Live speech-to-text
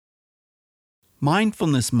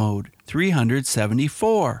Mindfulness Mode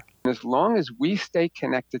 374. As long as we stay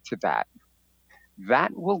connected to that,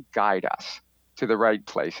 that will guide us to the right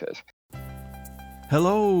places.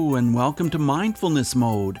 Hello and welcome to Mindfulness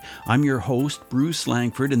Mode. I'm your host, Bruce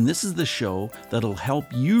Langford, and this is the show that'll help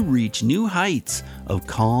you reach new heights of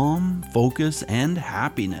calm, focus, and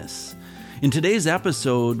happiness. In today's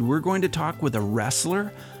episode, we're going to talk with a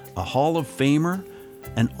wrestler, a Hall of Famer,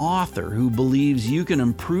 an author who believes you can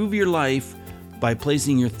improve your life by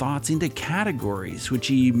placing your thoughts into categories, which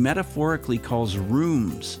he metaphorically calls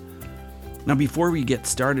rooms. Now, before we get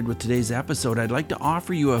started with today's episode, I'd like to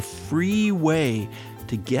offer you a free way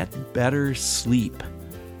to get better sleep.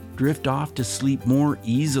 Drift off to sleep more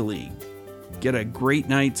easily. Get a great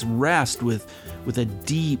night's rest with a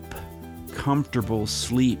deep, comfortable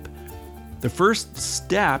sleep. The first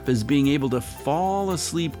step is being able to fall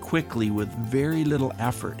asleep quickly with very little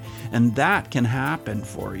effort, and that can happen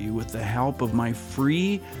for you with the help of my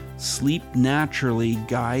free Sleep Naturally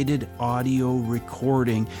guided audio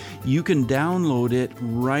recording. You can download it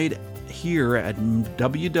right here at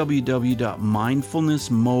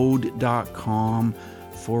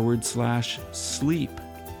www.mindfulnessmode.com/sleep.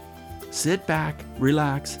 Sit back,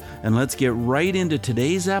 relax, and let's get right into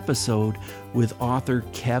today's episode with author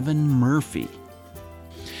Kevin Murphy.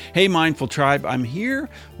 Hey, Mindful Tribe, I'm here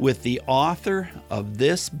with the author of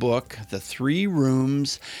this book, The 3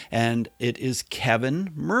 Rooms, and it is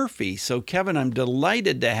Kevin Murphy. So, Kevin, I'm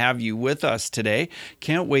delighted to have you with us today.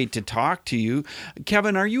 Can't wait to talk to you.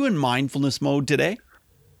 Kevin, are you in mindfulness mode today?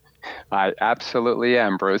 I absolutely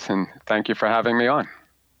am, Bruce, and thank you for having me on.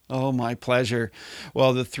 Oh, my pleasure.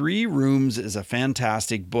 Well, The 3 Rooms is a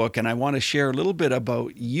fantastic book, and I want to share a little bit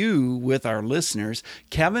about you with our listeners.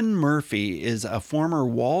 Kevin Murphy is a former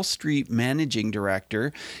Wall Street managing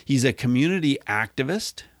director. He's a community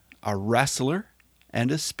activist, a wrestler,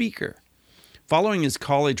 and a speaker. Following his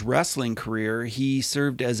college wrestling career, he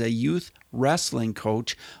served as a youth wrestling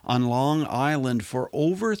coach on Long Island for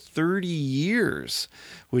over 30 years,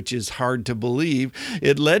 which is hard to believe.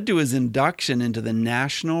 It led to his induction into the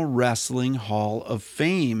National Wrestling Hall of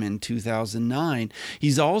Fame in 2009.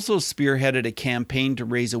 He's also spearheaded a campaign to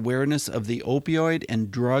raise awareness of the opioid and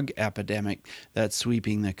drug epidemic that's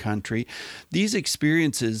sweeping the country. These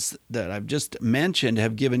experiences that I've just mentioned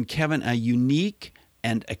have given Kevin a unique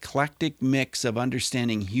and eclectic mix of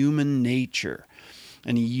understanding human nature.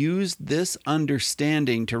 And he used this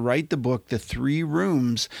understanding to write the book, The 3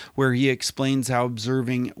 Rooms, where he explains how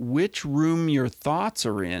observing which room your thoughts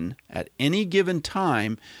are in at any given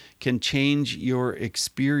time can change your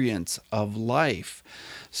experience of life.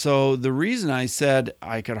 So the reason I said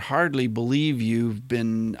I could hardly believe you've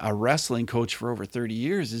been a wrestling coach for over 30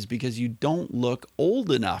 years is because you don't look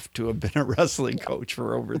old enough to have been a wrestling coach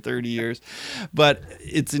for over 30 years. But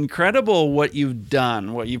it's incredible what you've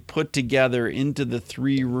done, what you've put together into the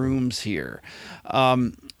 3 rooms here.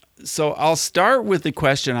 So I'll start with the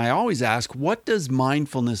question I always ask: what does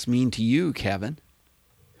mindfulness mean to you, Kevin?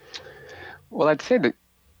 Well, I'd say that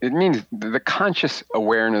it means the conscious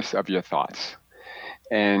awareness of your thoughts.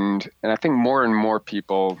 And I think more and more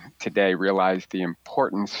people today realize the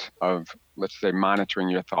importance of, let's say, monitoring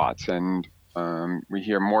your thoughts. And we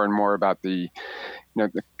hear more and more about a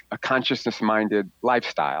consciousness-minded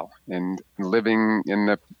lifestyle and living in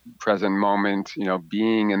the present moment,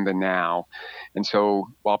 being in the now. And so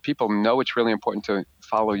while people know it's really important to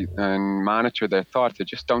follow and monitor their thoughts, they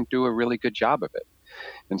just don't do a really good job of it.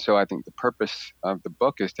 And so I think the purpose of the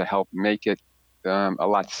book is to help make it a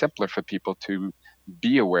lot simpler for people to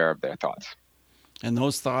be aware of their thoughts. And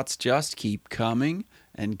those thoughts just keep coming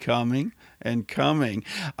and coming and coming.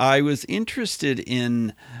 I was interested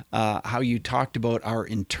in how you talked about our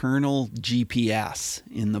internal GPS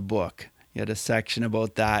in the book. You had a section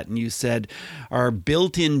about that, and you said our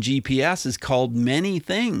built-in GPS is called many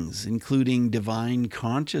things, including divine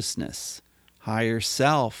consciousness, higher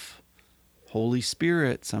self, Holy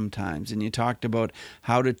Spirit sometimes, and you talked about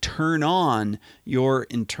how to turn on your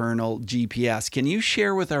internal GPS. Can you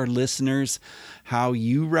share with our listeners how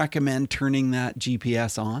you recommend turning that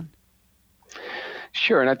GPS on?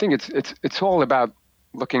 Sure, and I think it's all about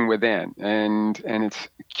looking within, and it's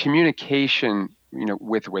communication,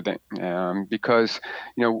 with within, because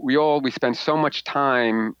we spend so much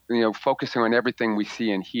time focusing on everything we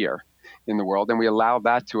see and hear in the world, and we allow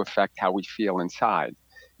that to affect how we feel inside,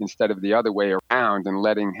 instead of the other way around and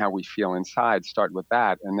letting how we feel inside start with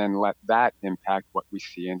that and then let that impact what we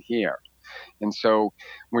see and hear. And so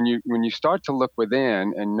when you start to look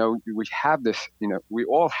within and know we have this, we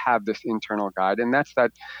all have this internal guide, and that's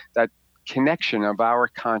that connection of our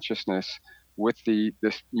consciousness with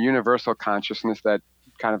this universal consciousness that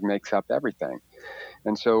kind of makes up everything.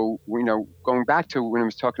 And so, going back to when I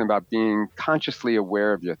was talking about being consciously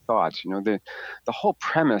aware of your thoughts, the whole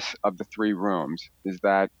premise of the three rooms is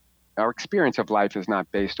that our experience of life is not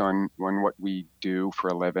based on what we do for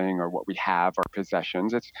a living or what we have, our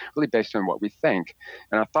possessions. It's really based on what we think.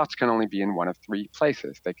 And our thoughts can only be in one of three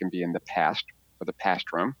places. They can be in the past, or the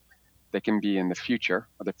past room. They can be in the future,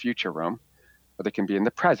 or the future room. Or they can be in the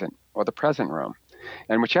present, or the present room.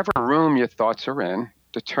 And whichever room your thoughts are in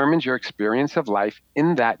determines your experience of life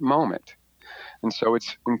in that moment. And so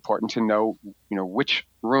it's important to know, which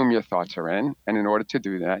room your thoughts are in. And in order to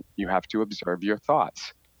do that, you have to observe your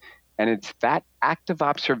thoughts. And it's that active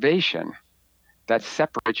observation that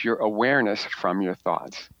separates your awareness from your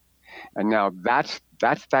thoughts. And now that's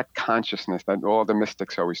that consciousness that all the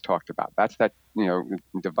mystics always talked about. That's that,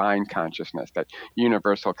 divine consciousness, that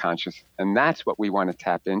universal consciousness. And that's what we want to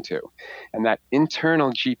tap into. And that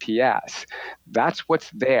internal GPS, that's what's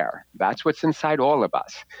there. That's what's inside all of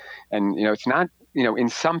us. And, it's not, in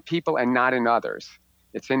some people and not in others.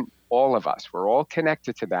 It's in all of us. We're all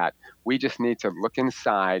connected to that. We just need to look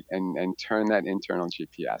inside and turn that internal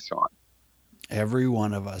GPS on. Every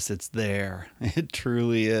one of us, it's there. It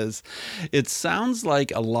truly is. It sounds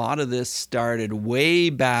like a lot of this started way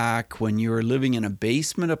back when you were living in a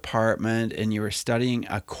basement apartment and you were studying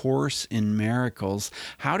A Course in Miracles.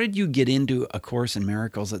 How did you get into A Course in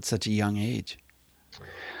Miracles at such a young age?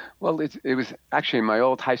 Well, it was actually my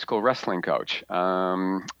old high school wrestling coach.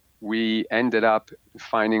 We ended up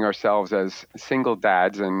finding ourselves as single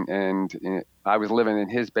dads, and I was living in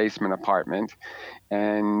his basement apartment,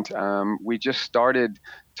 and we just started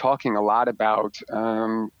talking a lot about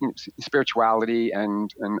spirituality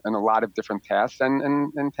and a lot of different paths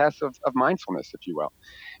and paths of mindfulness, if you will.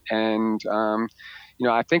 And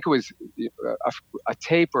I think it was a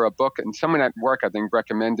tape or a book, and someone at work, I think,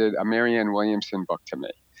 recommended a Marianne Williamson book to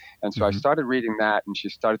me. And so I started reading that, and she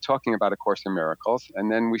started talking about A Course in Miracles,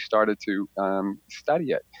 and then we started to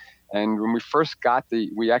study it. And when we first got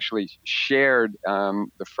we actually shared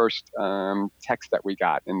the first text that we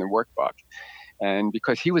got in the workbook. And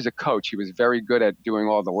because he was a coach, he was very good at doing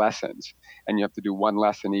all the lessons. And you have to do one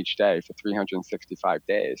lesson each day for 365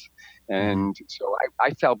 days. And so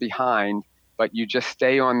I fell behind, but you just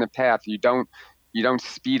stay on the path. You don't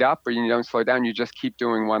speed up or you don't slow down. You just keep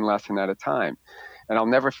doing one lesson at a time. And I'll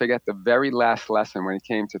never forget the very last lesson when it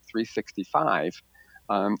came to 365.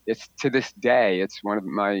 It's to this day, it's one of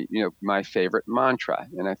my favorite mantra.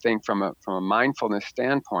 And I think from a mindfulness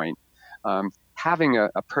standpoint, having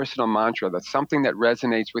a personal mantra that's something that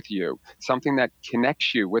resonates with you, something that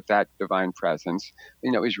connects you with that divine presence,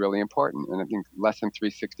 is really important. And I think lesson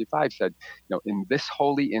 365 said, in this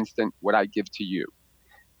holy instant, what I give to you,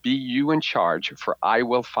 be you in charge, for I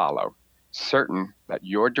will follow, certain that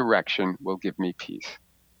your direction will give me peace.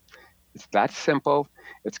 It's that simple.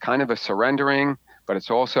 It's kind of a surrendering, but it's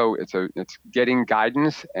also it's getting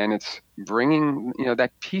guidance, and it's bringing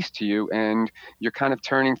that peace to you, and you're kind of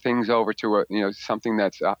turning things over to something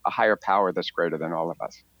that's a higher power that's greater than all of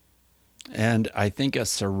us. And I think a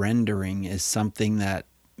surrendering is something that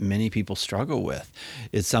many people struggle with.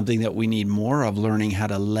 It's something that we need more of, learning how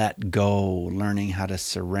to let go, learning how to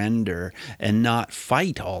surrender and not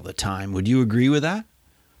fight all the time. Would you agree with that?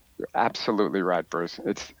 You're absolutely right, Bruce.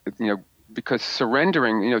 It's because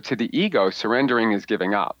surrendering, to the ego, surrendering is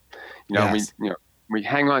giving up. Yes. We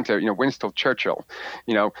hang on to, Winston Churchill,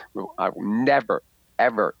 I will never,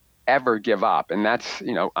 ever, ever give up. And that's,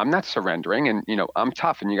 I'm not surrendering, and, I'm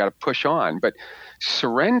tough, and you got to push on. But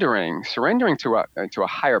surrendering to a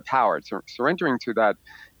higher power, surrendering to that,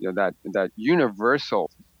 that universal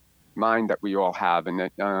mind that we all have, and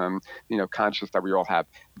that, conscious that we all have,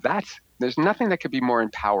 there's nothing that could be more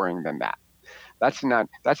empowering than that. That's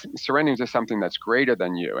surrendering to something that's greater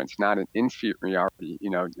than you. It's not an inferiority,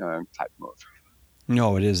 type move.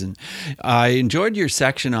 No, it isn't. I enjoyed your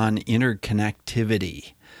section on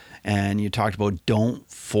interconnectivity, and you talked about don't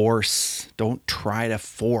try to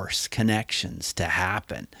force connections to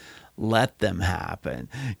happen. Let them happen.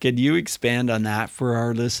 Can you expand on that for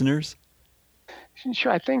our listeners?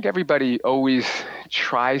 Sure. I think everybody always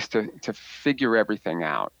tries to figure everything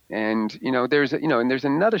out. And, there's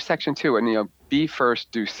another section too, and, be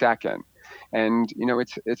first, do second. And,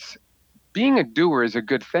 it's being a doer is a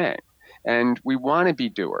good thing. And we want to be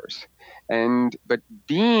doers. But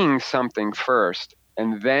being something first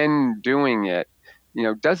and then doing it,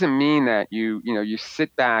 doesn't mean that you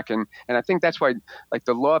sit back and I think that's why, like,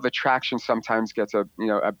 the law of attraction sometimes gets a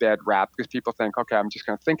bad rap, because people think, okay, I'm just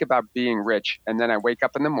going to think about being rich, and then I wake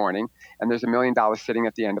up in the morning and there's $1 million sitting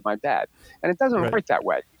at the end of my bed. And it doesn't work that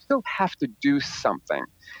way. You still have to do something.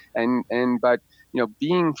 But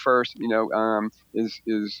being first,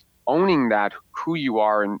 is owning that, who you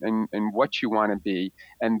are, and what you want to be,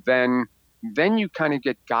 and then you kind of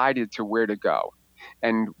get guided to where to go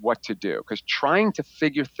and what to do. Because trying to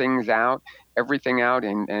figure things out, everything out,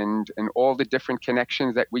 and all the different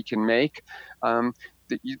connections that we can make,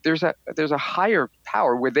 there's a higher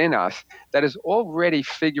power within us that is already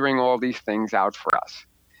figuring all these things out for us.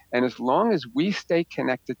 And as long as we stay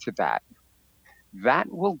connected to that,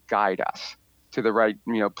 that will guide us to the right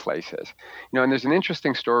places. And there's an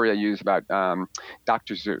interesting story I use about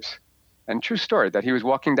Dr. Seuss. And true story, that he was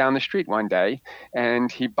walking down the street one day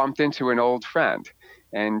and he bumped into an old friend,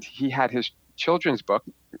 and he had his children's book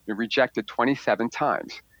rejected 27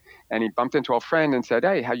 times. And he bumped into a friend and said,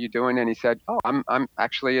 "Hey, how you doing?" And he said, "Oh, I'm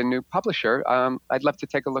actually a new publisher. I'd love to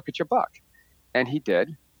take a look at your book." And he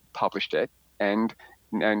did, published it, and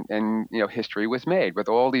history was made with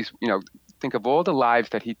all these. Think of all the lives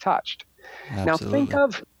that he touched. Absolutely. Now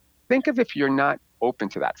think of if you're not open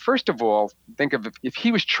to that. First of all, think of if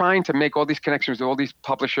he was trying to make all these connections with all these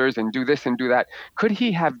publishers and do this and do that, could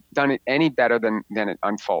he have done it any better than it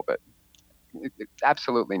unfolded?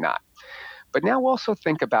 Absolutely not. But now also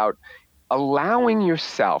think about allowing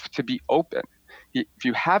yourself to be open. If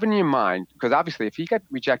you have in your mind, because obviously if he got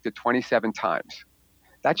rejected 27 times,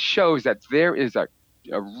 that shows that there is a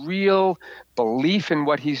real belief in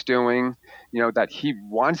what he's doing, that he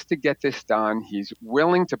wants to get this done. He's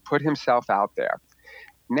willing to put himself out there.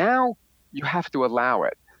 Now you have to allow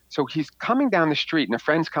it. So he's coming down the street and a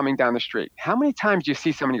friend's coming down the street. How many times do you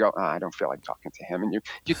see somebody go, "Oh, I don't feel like talking to him," and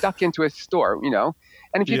you duck into a store,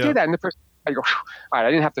 and if you do that and the person, you go, "All right, I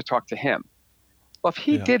didn't have to talk to him." Well, if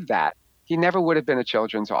he did that, he never would have been a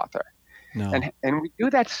children's author. No. And we do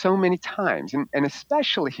that so many times. And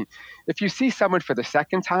especially if you see someone for the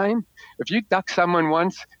second time, if you duck someone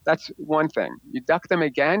once, that's one thing. You duck them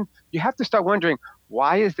again, you have to start wondering,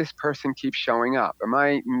 why is this person keep showing up?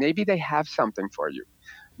 Maybe they have something for you.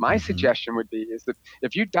 My suggestion would be is that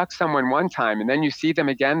if you duck someone one time and then you see them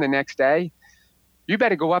again the next day, you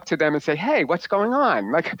better go up to them and say, "Hey, what's going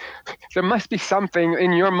on? Like, there must be something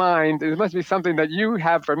in your mind. There must be something that you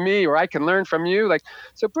have for me, or I can learn from you. Like,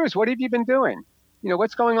 so Bruce, what have you been doing?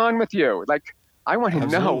 What's going on with you? Like, I want to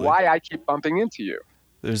know why I keep bumping into you."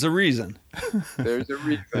 There's a reason. There's a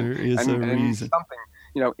reason. There is a reason.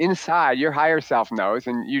 Something, inside your higher self knows,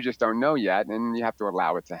 and you just don't know yet, and you have to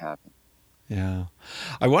allow it to happen. Yeah.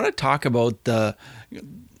 I want to talk about the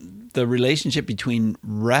relationship between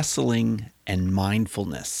wrestling and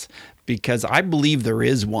mindfulness, because I believe there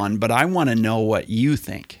is one, but I want to know what you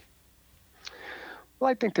think. Well,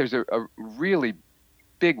 I think there's a really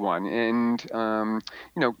big one, and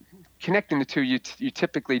connecting the two, you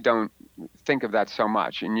typically don't think of that so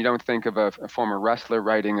much, and you don't think of a former wrestler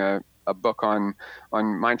writing a book on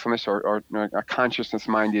mindfulness or a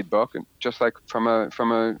consciousness-minded book, just like from a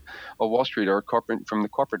Wall Street or from the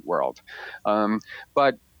corporate world.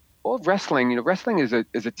 But all wrestling is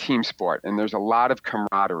a team sport, and there's a lot of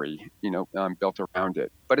camaraderie, built around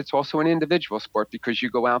it. But it's also an individual sport because you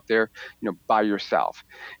go out there, by yourself,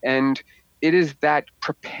 and it is that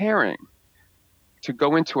preparing to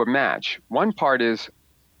go into a match. One part is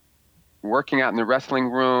working out in the wrestling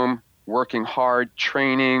room, working hard,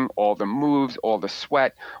 training, all the moves, all the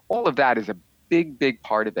sweat, all of that is a big, big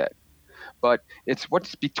part of it. But it's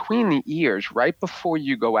what's between the ears right before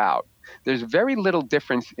you go out. There's very little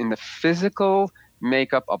difference in the physical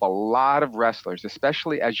makeup of a lot of wrestlers,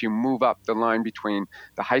 especially as you move up the line between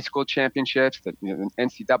the high school championships, the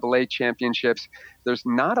NCAA championships. There's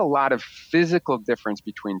not a lot of physical difference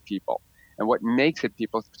between people. And what makes it,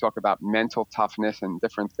 people talk about mental toughness and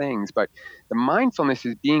different things, but the mindfulness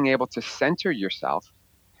is being able to center yourself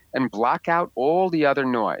and block out all the other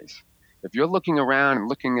noise. If you're looking around and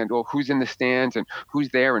looking at who's in the stands and who's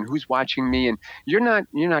there and who's watching me, and you're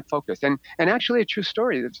not focused. And actually, a true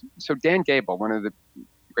story. So Dan Gable, one of the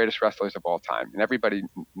greatest wrestlers of all time, and everybody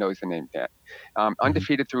knows the name Dan,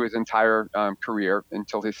 undefeated through his entire career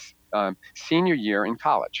until his senior year in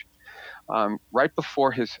college. Right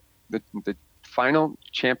before the final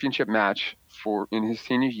championship match in his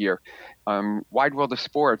senior year, Wide World of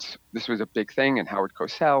Sports, this was a big thing, and Howard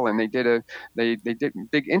Cosell, and they did a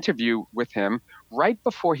big interview with him right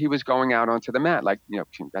before he was going out onto the mat. Like,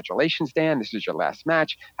 congratulations, Dan, this is your last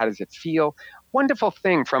match. How does it feel? Wonderful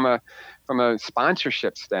thing from a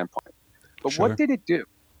sponsorship standpoint. But Sure. What did it do?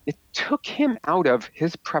 It took him out of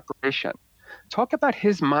his preparation. Talk about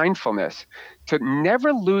his mindfulness to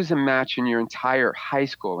never lose a match in your entire high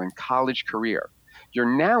school and college career.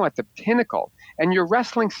 You're now at the pinnacle, and you're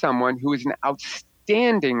wrestling someone who is an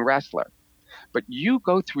outstanding wrestler. But you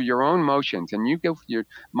go through your own motions and you go through your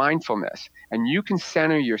mindfulness and you can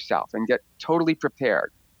center yourself and get totally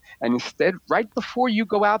prepared. And instead, right before you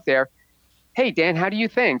go out there, hey, Dan, how do you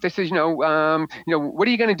think? This is, what are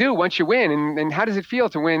you going to do once you win? And how does it feel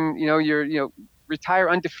to win, retire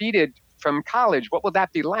undefeated from college? What will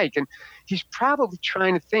that be like? And he's probably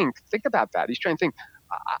trying to think about that. He's trying to think,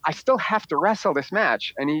 I still have to wrestle this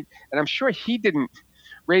match. And I'm sure he didn't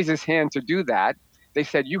raise his hand to do that. They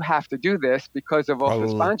said, you have to do this because of all the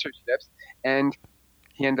sponsorships. And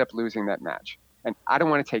he ended up losing that match. And I don't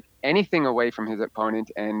want to take anything away from his opponent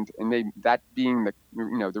and maybe that being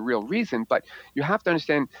the real reason, but you have to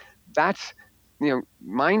understand that's,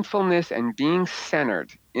 mindfulness and being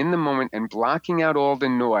centered in the moment and blocking out all the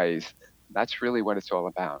noise. That's really what it's all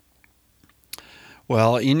about.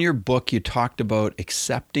 Well, in your book, you talked about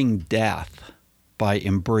accepting death by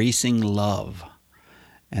embracing love.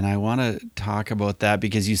 And I want to talk about that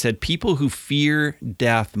because you said people who fear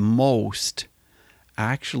death most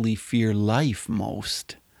actually fear life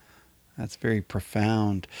most. That's very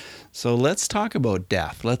profound. So let's talk about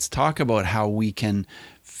death. Let's talk about how we can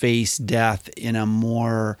face death in a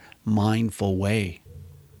more mindful way.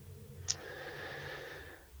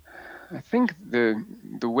 I think the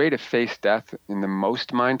way to face death in the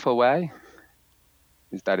most mindful way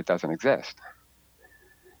is that it doesn't exist.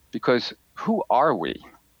 Because who are we?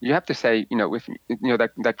 You have to say,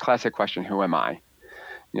 that classic question, who am I?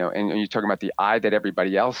 And you're talking about the I that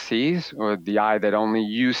everybody else sees or the I that only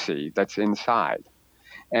you see that's inside.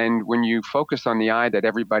 And when you focus on the I that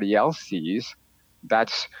everybody else sees,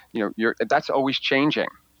 that's, that's always changing.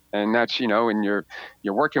 And that's, and you're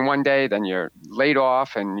working one day, then you're laid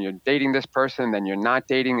off and you're dating this person, then you're not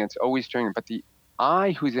dating. It's always changing. But the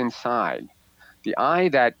I who's inside, the I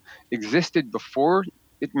that existed before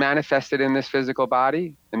it manifested in this physical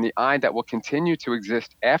body, and the I that will continue to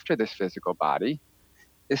exist after this physical body,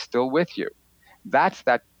 is still with you. That's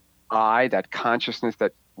that I, that consciousness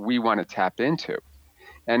that we want to tap into.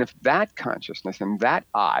 And if that consciousness and that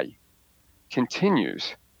I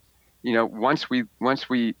continues, once we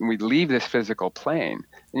leave this physical plane,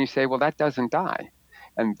 then you say, well, that doesn't die.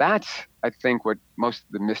 And that's, I think, what most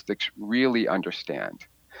of the mystics really understand.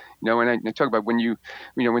 And I talk about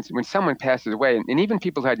when someone passes away, and even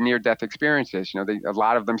people who had near-death experiences, a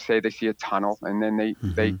lot of them say they see a tunnel, and then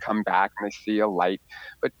they come back and they see a light.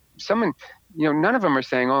 But someone, none of them are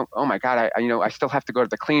saying, oh my God, I still have to go to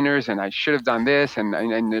the cleaners, and I should have done this, and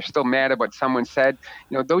they're still mad at what someone said.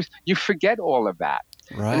 You forget all of that.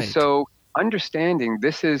 Right. And so understanding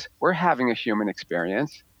we're having a human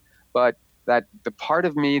experience, but that the part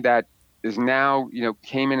of me that is now,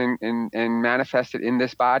 came in and manifested in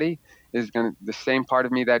this body is the same part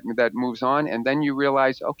of me that moves on. And then you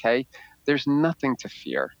realize, okay, there's nothing to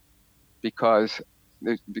fear because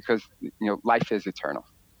life is eternal.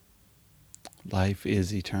 Life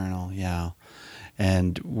is eternal. Yeah.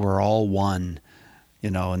 And we're all one,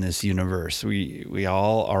 in this universe. We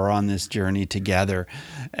all are on this journey together,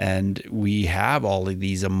 and we have all of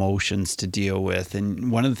these emotions to deal with.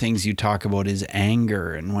 And one of the things you talk about is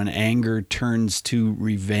anger, and when anger turns to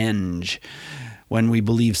revenge, when we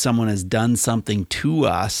believe someone has done something to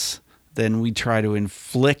us, then we try to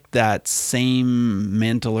inflict that same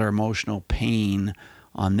mental or emotional pain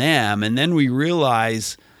on them. And then we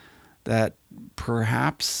realize that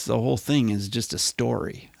perhaps the whole thing is just a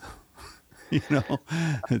story.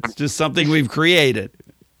 It's just something we've created.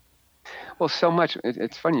 Well, so much.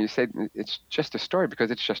 It's funny you say it's just a story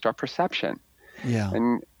because it's just our perception. Yeah.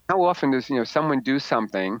 And how often does someone do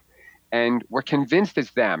something, and we're convinced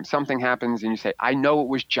it's them? Something happens, and you say, "I know it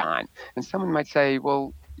was John," and someone might say,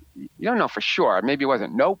 "Well, you don't know for sure. Maybe it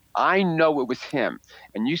wasn't." Nope, I know it was him.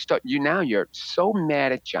 And you're so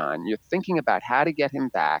mad at John. You're thinking about how to get him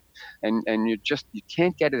back, and you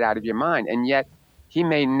can't get it out of your mind, and yet he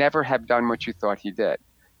may never have done what you thought he did,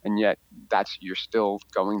 and yet you're still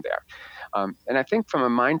going there. And I think from a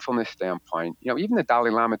mindfulness standpoint, even the Dalai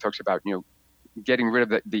Lama talks about getting rid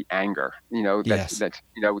of the anger, that's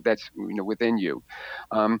within you.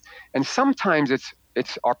 And sometimes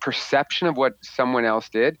it's our perception of what someone else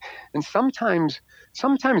did, and sometimes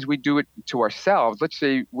we do it to ourselves. Let's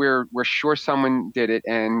say we're sure someone did it,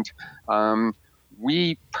 and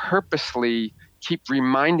we purposely keep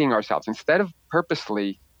reminding ourselves, instead of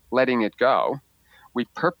purposely letting it go, we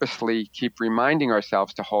purposely keep reminding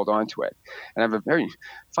ourselves to hold on to it. And I have a very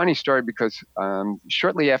funny story because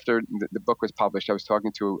shortly after the book was published, I was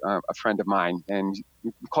talking to a friend of mine, and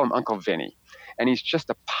we call him Uncle Vinny. And he's just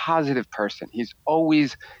a positive person. He's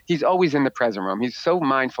always in the present moment. He's so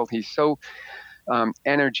mindful. He's so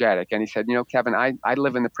energetic. And he said, Kevin, I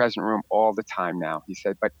live in the present room all the time now. He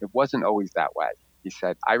said, but it wasn't always that way. He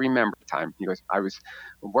said, I remember the time. He goes, I was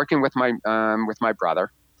working with my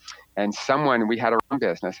brother, and we had our own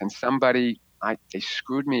business, and they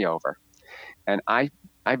screwed me over. And I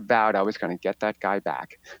vowed I was going to get that guy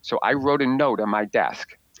back. So I wrote a note on my desk.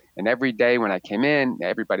 And every day when I came in,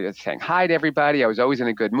 everybody was saying hi to everybody. I was always in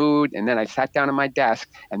a good mood. And then I sat down at my desk,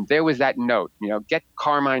 and there was that note, get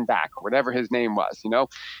Carmine back, or whatever his name was,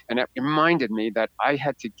 And it reminded me that I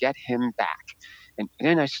had to get him back. And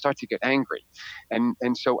then I start to get angry.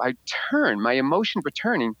 And so my emotion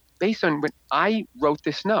returning based on when I wrote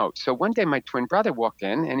this note. So one day my twin brother walked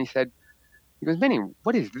in, and he goes, Vinny,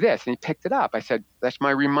 what is this? And he picked it up. I said, that's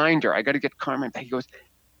my reminder. I got to get Carmine back. He goes,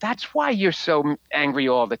 that's why you're so angry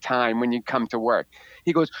all the time when you come to work.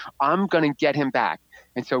 He goes, I'm going to get him back.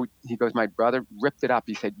 And so he goes, my brother ripped it up.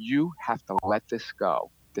 He said, you have to let this go.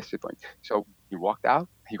 Discipline. So he walked out.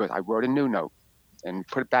 He goes, I wrote a new note and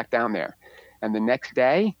put it back down there. And the next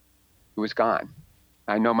day, it was gone.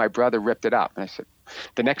 I know my brother ripped it up. And I said,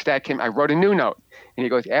 the next day I wrote a new note. And he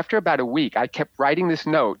goes, after about a week, I kept writing this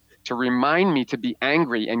note to remind me to be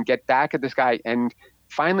angry and get back at this guy. And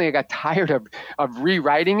finally, I got tired of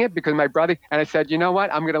rewriting it because my brother, and I said, you know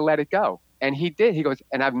what? I'm going to let it go. And he did. He goes,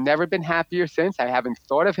 and I've never been happier since. I haven't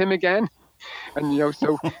thought of him again. And, it's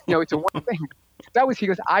a one thing. He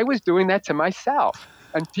goes, I was doing that to myself.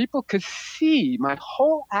 And people could see my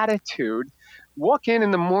whole attitude, walk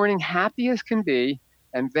in the morning happy as can be,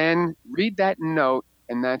 and then read that note.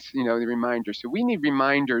 And that's, the reminder. So we need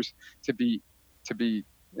reminders to be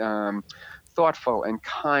thoughtful and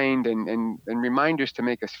kind, and reminders to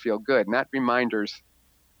make us feel good, not reminders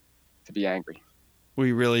to be angry.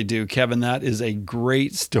 We really do. Kevin, that is a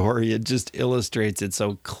great story. It just illustrates it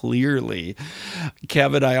so clearly.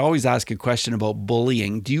 Kevin, I always ask a question about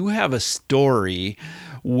bullying. Do you have a story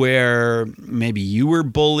where maybe you were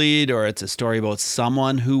bullied, or it's a story about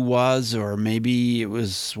someone who was, or maybe it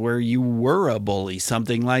was where you were a bully,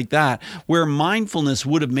 something like that, where mindfulness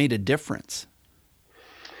would have made a difference?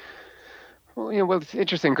 Well, it's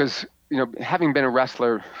interesting because, having been a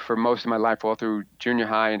wrestler for most of my life, all through junior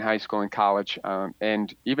high and high school and college,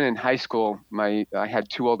 and even in high school, I had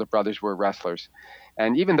two older brothers who were wrestlers.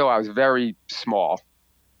 And even though I was very small,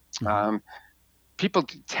 people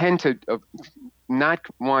tend to not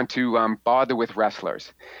want to bother with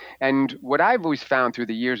wrestlers. And what I've always found through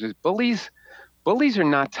the years is bullies are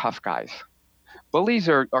not tough guys. Bullies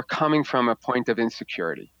are coming from a point of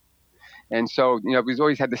insecurity. And so, we've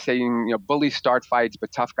always had the saying, bullies start fights,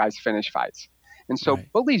 but tough guys finish fights. And so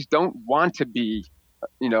bullies don't want to be,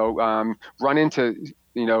 run into,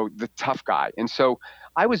 the tough guy. And so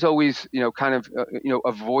I was always,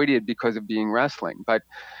 avoided because of being wrestling. But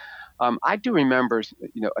I do remember,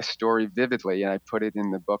 a story vividly, and I put it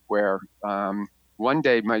in the book where one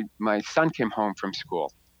day my son came home from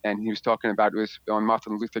school, and he was talking about, it was on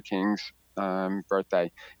Martin Luther King's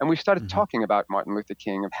birthday, and we started talking about Martin Luther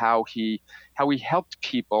King, of how he helped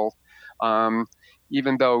people,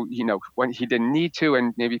 even though when he didn't need to,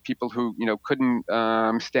 and maybe people who couldn't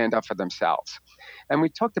stand up for themselves. And we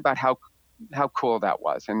talked about how cool that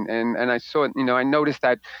was, and I saw it. I noticed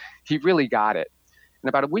that he really got it. And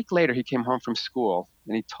about a week later, he came home from school,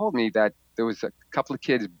 and he told me that there was a couple of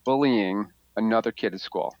kids bullying another kid at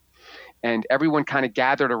school. And everyone kind of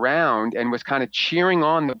gathered around and was kind of cheering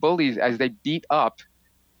on the bullies as they beat up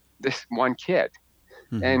this one kid.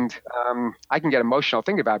 Mm-hmm. And I can get emotional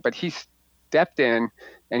thinking about it, but he stepped in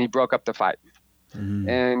and he broke up the fight. Mm-hmm.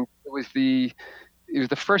 And it was the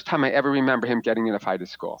first time I ever remember him getting in a fight at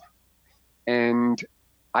school. And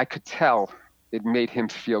I could tell it made him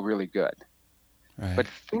feel really good. Right. But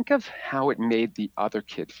think of how it made the other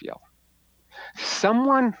kid feel.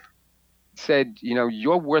 Someone said,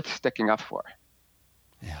 you're worth sticking up for.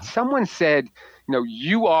 Yeah. Someone said,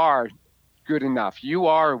 you are good enough. You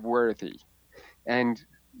are worthy. And,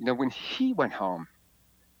 when he went home,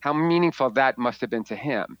 how meaningful that must have been to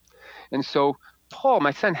him. And so Paul,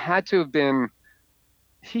 my son, had to be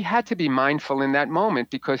mindful in that moment,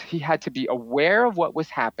 because he had to be aware of what was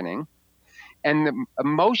happening, and the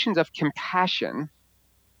emotions of compassion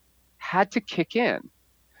had to kick in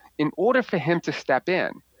order for him to step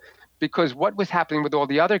in. Because what was happening with all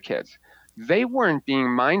the other kids, they weren't being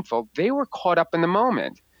mindful. They were caught up in the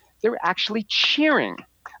moment. They were actually cheering.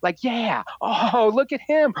 Like, yeah, oh, look at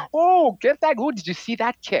him. Oh, get that. Oh, did you see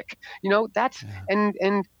that kick? That's, yeah.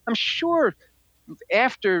 And I'm sure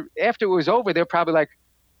after it was over, they're probably like,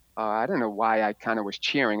 I don't know why I kind of was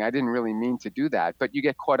cheering. I didn't really mean to do that. But you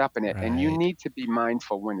get caught up in it, right. And you need to be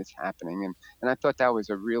mindful when it's happening. And I thought that was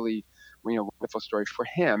a really wonderful story for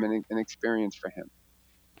him and an experience for him.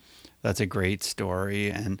 That's a great story.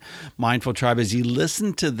 And Mindful Tribe, as you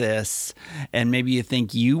listen to this and maybe you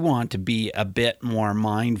think you want to be a bit more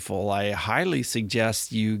mindful, I highly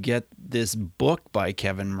suggest you get this book by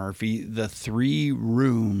Kevin Murphy, The 3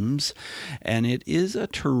 Rooms. And it is a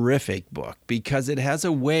terrific book because it has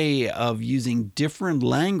a way of using different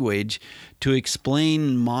language to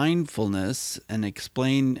explain mindfulness and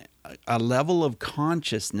explain a level of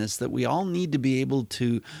consciousness that we all need to be able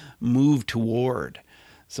to move toward.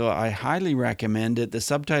 So I highly recommend it. The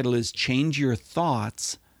subtitle is Change Your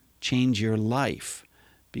Thoughts, Change Your Life,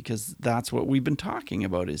 because that's what we've been talking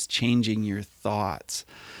about, is changing your thoughts.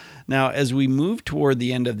 Now, as we move toward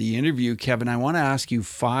the end of the interview, Kevin, I want to ask you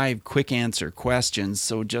 5 quick answer questions.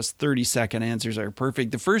 So just 30-second answers are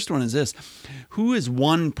perfect. The first one is this: who is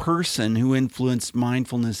one person who influenced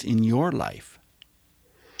mindfulness in your life?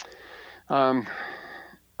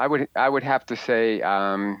 I would have to say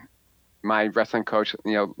my wrestling coach,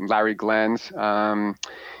 Larry Glens.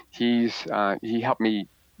 He helped me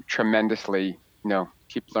tremendously,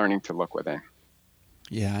 keep learning to look within.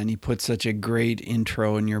 Yeah, and he put such a great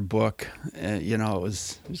intro in your book. It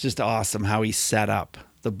was just awesome how he set up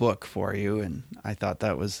the book for you, and I thought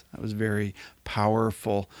that was very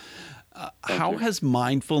powerful. How has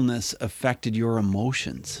mindfulness affected your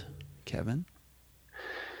emotions, Kevin?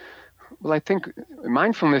 Well, I think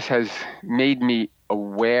mindfulness has made me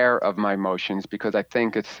aware of my emotions, because I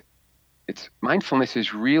think it's mindfulness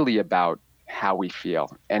is really about how we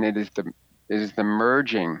feel, and it is the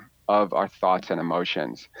merging of our thoughts and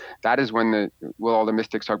emotions. That is when all the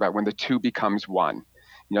mystics talk about when the two becomes one.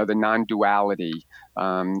 The non-duality.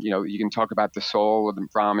 You can talk about the soul of the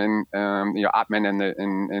Brahman, Atman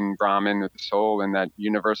and Brahman, the soul and that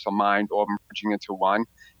universal mind all merging into one,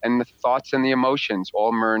 and the thoughts and the emotions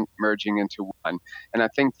all merging into one. And I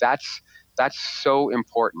think that's so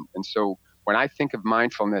important. And so when I think of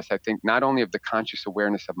mindfulness, I think not only of the conscious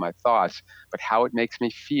awareness of my thoughts, but how it makes me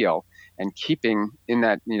feel, and keeping in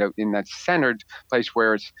that centered place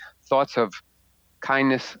where it's thoughts of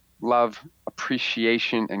kindness, love,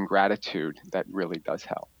 appreciation, and gratitude that really does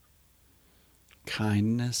help.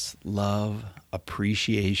 Kindness, love,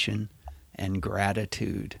 appreciation, and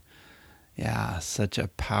gratitude. Yeah, such a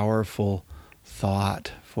powerful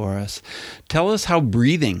thought for us. Tell us how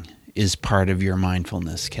breathing is part of your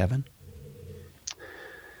mindfulness, Kevin.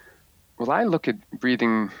 Well, I look at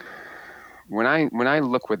breathing when I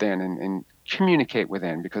look within and communicate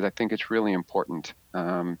within, because I think it's really important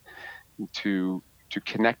to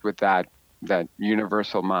connect with that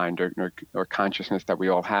universal mind or consciousness that we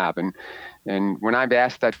all have. And when I've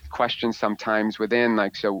asked that question sometimes within,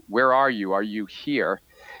 like, so where are you? Are you here?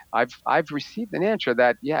 I've received an answer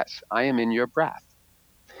that, yes, I am in your breath.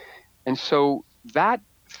 And so that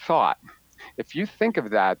thought, if you think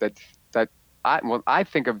of that I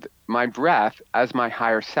think of my breath as my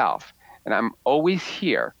higher self, and I'm always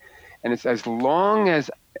here. And it's as long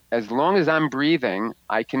as I'm breathing,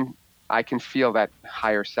 I can feel that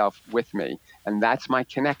higher self with me, and that's my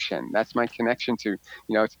connection. That's my connection to,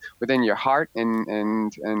 it's within your heart and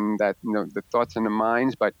that, the thoughts and the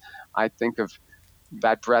minds. But I think of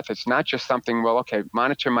that breath. It's not just something, well, okay,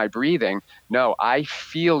 monitor my breathing. No, I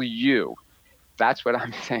feel you. That's what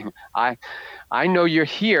I'm saying. I know you're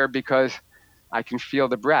here because I can feel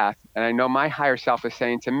the breath, and I know my higher self is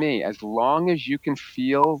saying to me, as long as you can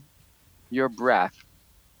feel your breath,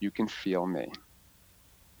 you can feel me.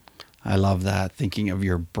 I love that, thinking of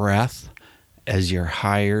your breath as your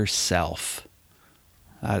higher self.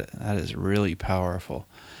 That is really powerful.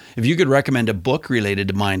 If you could recommend a book related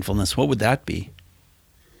to mindfulness, what would that be?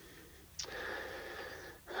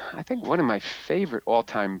 I think one of my favorite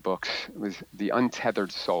all-time books was The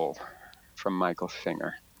Untethered Soul from Michael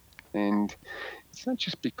Singer. And it's not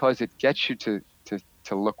just because it gets you to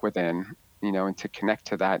look within, and to connect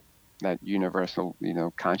to that universal,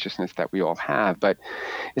 consciousness that we all have, but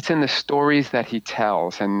it's in the stories that he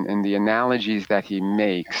tells and the analogies that he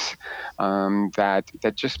makes,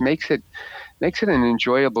 that just makes it an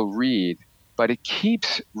enjoyable read, but it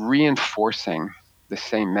keeps reinforcing the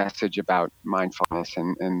same message about mindfulness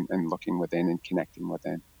and looking within and connecting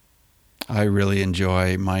within. I really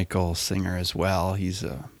enjoy Michael Singer as well. He's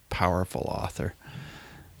a powerful author.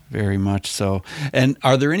 Very much so. And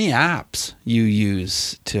are there any apps you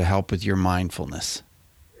use to help with your mindfulness?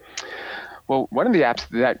 Well, one of the apps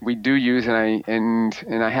that we do use, and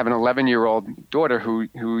I have an 11-year-old daughter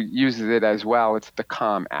who uses it as well. It's the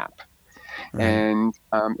Calm app, right. And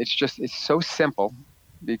it's so simple.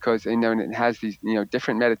 because it has these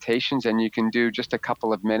different meditations, and you can do just a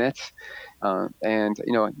couple of minutes. And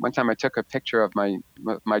one time I took a picture of my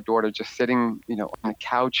daughter just sitting on the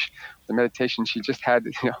couch, the meditation. She just had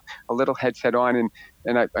a little headset on,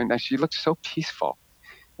 and she looked so peaceful.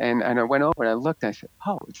 And I went over and I looked and I said,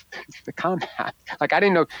 "Oh, it's the Calm app." Like I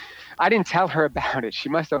didn't tell her about it. She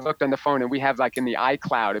must have looked on the phone, and we have like in the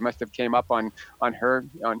iCloud, it must have came up on her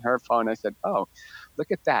phone. I said, "Oh, look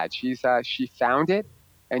at that. She found it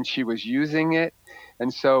and she was using it."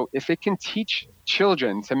 And so if it can teach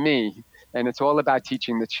children, to me, and it's all about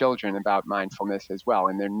teaching the children about mindfulness as well,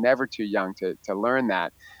 and they're never too young to learn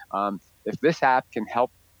that. If this app can help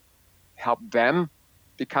them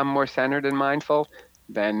become more centered and mindful,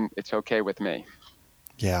 then it's okay with me.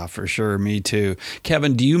 Yeah, for sure. Me too.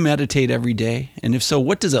 Kevin, do you meditate every day? And if so,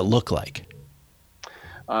 what does it look like?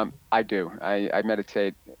 I do. I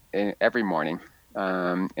meditate every morning.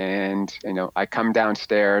 And I come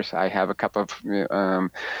downstairs, I have a cup of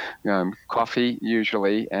coffee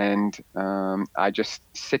usually, and I just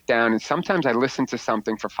sit down, and sometimes I listen to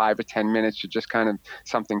something for 5 or 10 minutes, to just kind of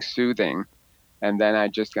something soothing. And then I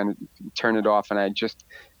just kind of turn it off, and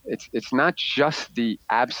it's not just the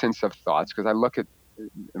absence of thoughts, because I look at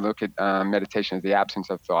meditation as the absence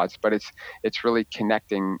of thoughts, but it's really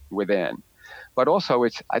connecting within. But also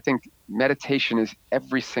I think meditation is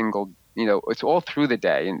every single, it's all through the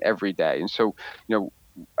day and every day. And so,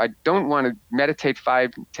 I don't want to meditate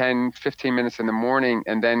 5, 10, 15 minutes in the morning,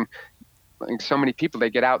 and then like so many people, they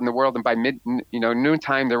get out in the world, and by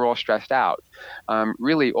noontime, they're all stressed out.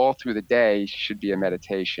 Really, all through the day should be a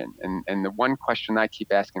meditation. And the one question I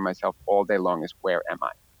keep asking myself all day long is, where am I?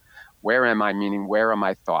 Where am I? Meaning, where are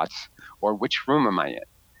my thoughts? Or which room am I in?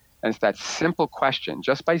 And it's that simple question.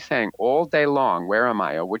 Just by saying all day long, where am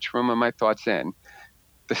I? Or which room are my thoughts in?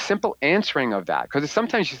 The simple answering of that, because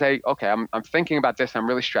sometimes you say, okay, I'm thinking about this, I'm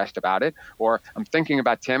really stressed about it, or I'm thinking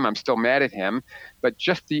about Tim, I'm still mad at him. But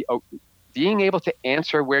just being able to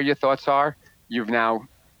answer where your thoughts are, you've now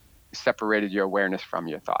separated your awareness from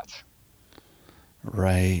your thoughts.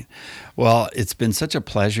 Right. Well, it's been such a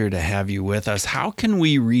pleasure to have you with us. How can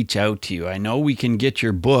we reach out to you? I know we can get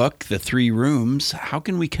your book, The 3 Rooms. How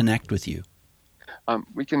can we connect with you?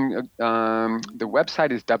 We can. The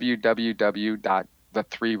website is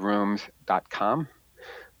www.the3rooms.com.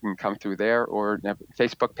 You can come through there, or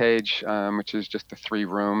Facebook page, which is just The 3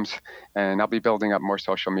 Rooms, and I'll be building up more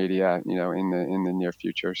social media, in the near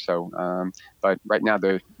future. So, but right now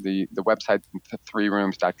the website,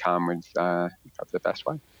 the3rooms.com, is the best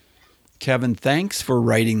way. Kevin, thanks for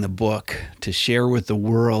writing the book to share with the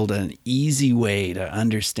world an easy way to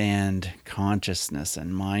understand consciousness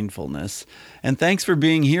and mindfulness. And thanks for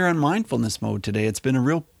being here on Mindfulness Mode today. It's been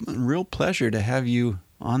a real pleasure to have you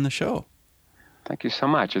on the show. Thank you so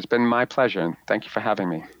much. It's been my pleasure, and thank you for having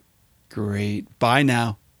me. Great. Bye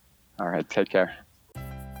now. All right. Take care.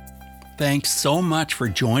 Thanks so much for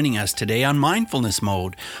joining us today on Mindfulness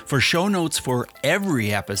Mode. For show notes for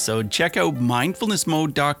every episode, check out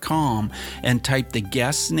mindfulnessmode.com and type the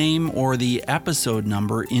guest name or the episode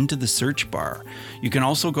number into the search bar. You can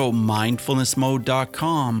also go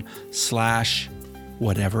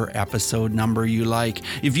mindfulnessmode.com/whatever episode number you like.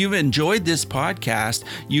 If you've enjoyed this podcast,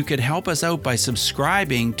 you could help us out by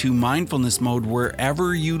subscribing to Mindfulness Mode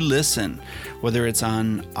wherever you listen, whether it's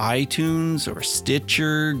on iTunes or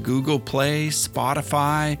Stitcher, Google Play,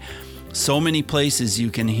 Spotify. So many places you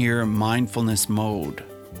can hear Mindfulness Mode.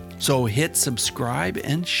 So hit subscribe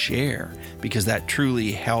and share, because that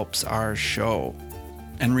truly helps our show.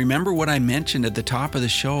 And remember what I mentioned at the top of the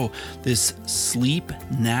show, this Sleep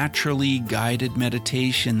Naturally guided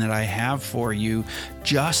meditation that I have for you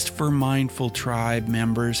just for Mindful Tribe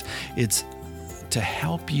members. It's to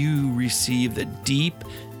help you receive the deep,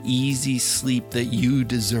 easy sleep that you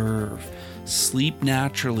deserve. Sleep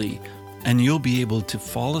naturally, and you'll be able to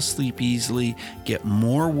fall asleep easily, get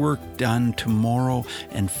more work done tomorrow,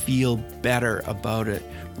 and feel better about it.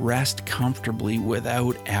 Rest comfortably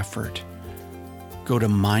without effort. Go to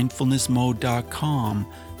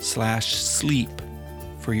mindfulnessmode.com/sleep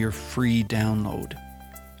for your free download.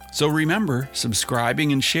 So remember,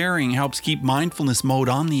 subscribing and sharing helps keep Mindfulness Mode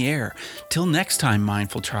on the air. Till next time,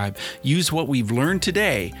 Mindful Tribe, use what we've learned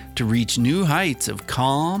today to reach new heights of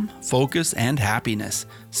calm, focus, and happiness.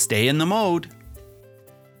 Stay in the mode.